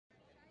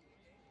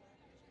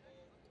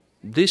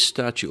This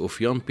statue of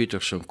Jan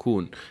Pieterszoon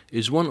Coen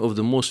is one of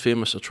the most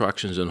famous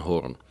attractions in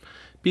Hoorn.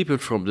 People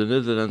from the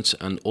Netherlands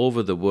and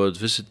over the world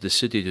visit the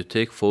city to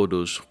take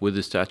photos with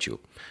the statue.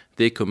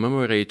 They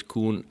commemorate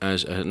Coen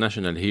as a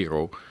national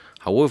hero.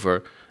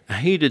 However, a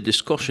heated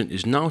discussion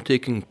is now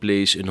taking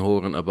place in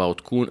Hoorn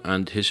about Coen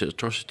and his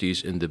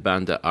atrocities in the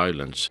Banda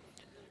Islands.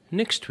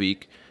 Next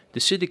week, the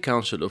City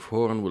Council of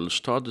Hoorn will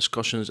start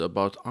discussions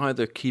about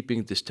either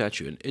keeping the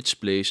statue in its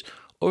place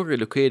or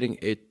relocating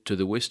it to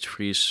the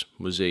Westfries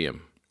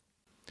Museum.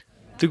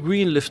 The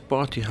Green Left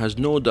Party has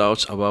no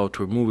doubts about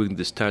removing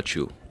the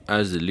statue,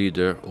 as the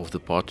leader of the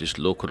party's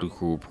local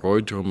group,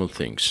 Roode Steen,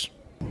 thinks.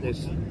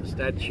 This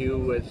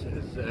statue has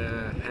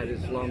had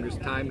its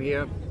longest time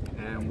here,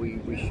 and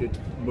we should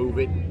move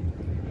it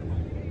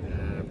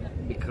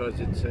because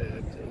it's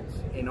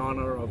in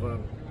honor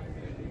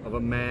of a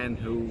man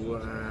who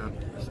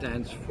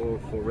stands for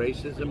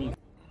racism.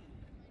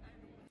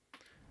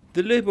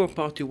 The Labour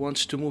Party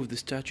wants to move the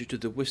statue to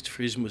the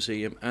Westfries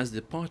Museum, as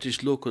the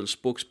party's local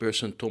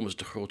spokesperson Thomas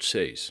de Groot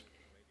says.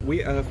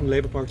 We from the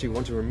Labour Party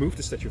want to remove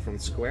the statue from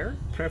the square,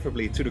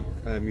 preferably to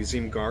the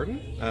museum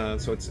garden,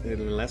 so it's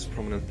in a less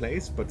prominent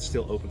place, but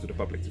still open to the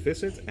public to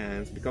visit.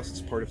 And because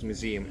it's part of the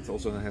museum, it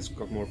also has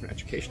got more of an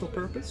educational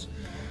purpose.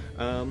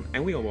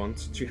 And we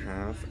want to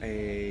have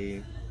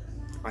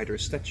either a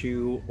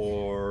statue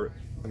or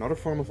another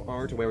form of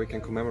art where we can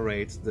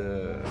commemorate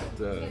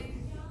the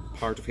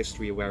part of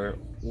history where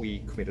we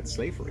committed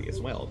slavery as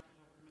well.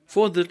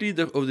 For the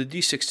leader of the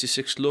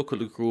D66 local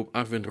group,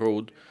 Arvind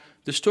Rood,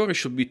 the story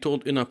should be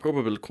told in a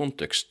probable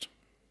context.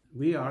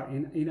 We are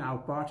in our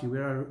party, we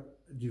are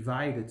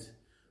divided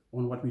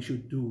on what we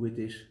should do with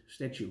this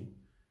statue.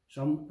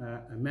 Some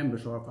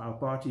members of our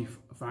party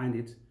find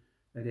it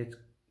that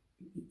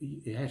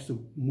it has to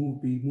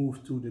be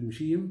moved to the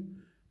museum.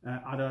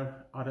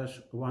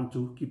 Others want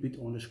to keep it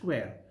on the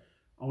square.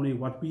 Only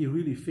what we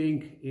really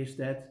think is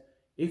that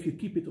if you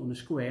keep it on the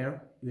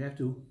square, you have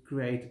to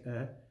create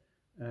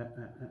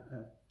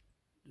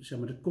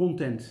some of the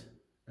content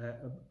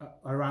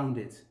around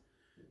it.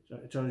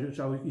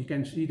 So you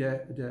can see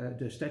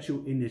the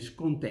statue in this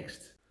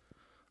context.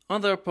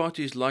 Other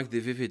parties like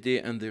the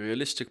VVD and the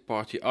Realistic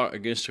Party are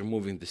against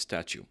removing the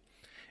statue.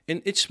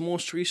 In its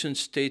most recent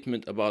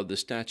statement about the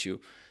statue,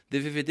 the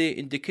VVD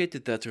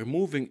indicated that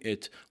removing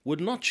it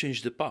would not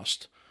change the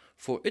past.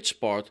 For its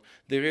part,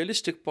 the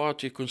Realistic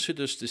Party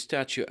considers the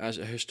statue as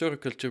a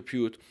historical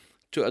tribute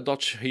to a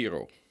Dutch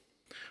hero.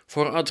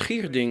 For Ad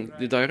Geerding,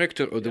 the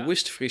director of the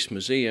Westfries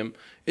Museum,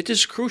 it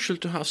is crucial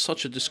to have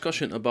such a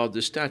discussion about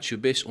the statue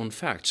based on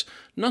facts,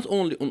 not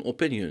only on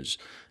opinions.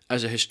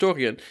 As a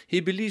historian, he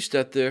believes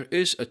that there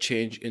is a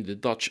change in the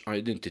Dutch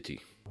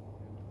identity.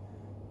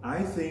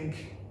 I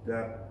think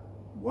that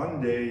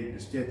one day the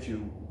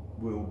statue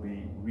will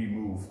be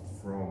removed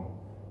from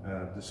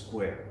the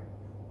square,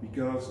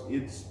 because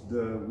it's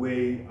the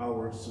way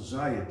our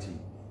society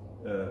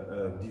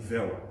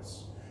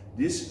develops.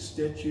 This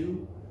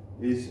statue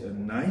is a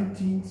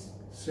 19th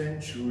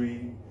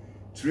century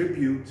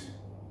tribute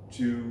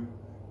to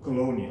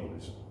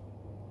colonialism.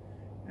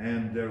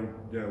 And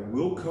there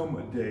will come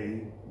a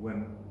day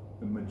when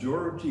the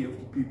majority of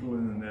the people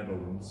in the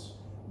Netherlands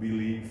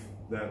believe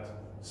that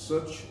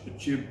such a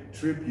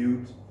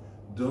tribute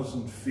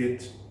doesn't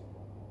fit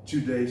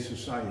today's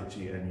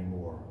society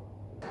anymore.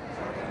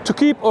 To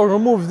keep or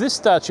remove this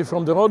statue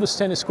from the Roode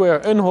Steen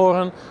Square in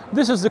Hoorn,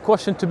 this is the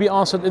question to be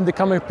answered in the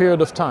coming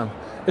period of time.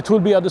 It will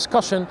be a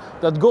discussion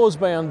that goes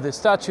beyond the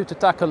statue to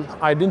tackle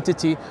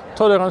identity,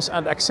 tolerance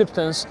and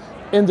acceptance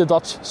in the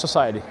Dutch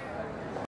society.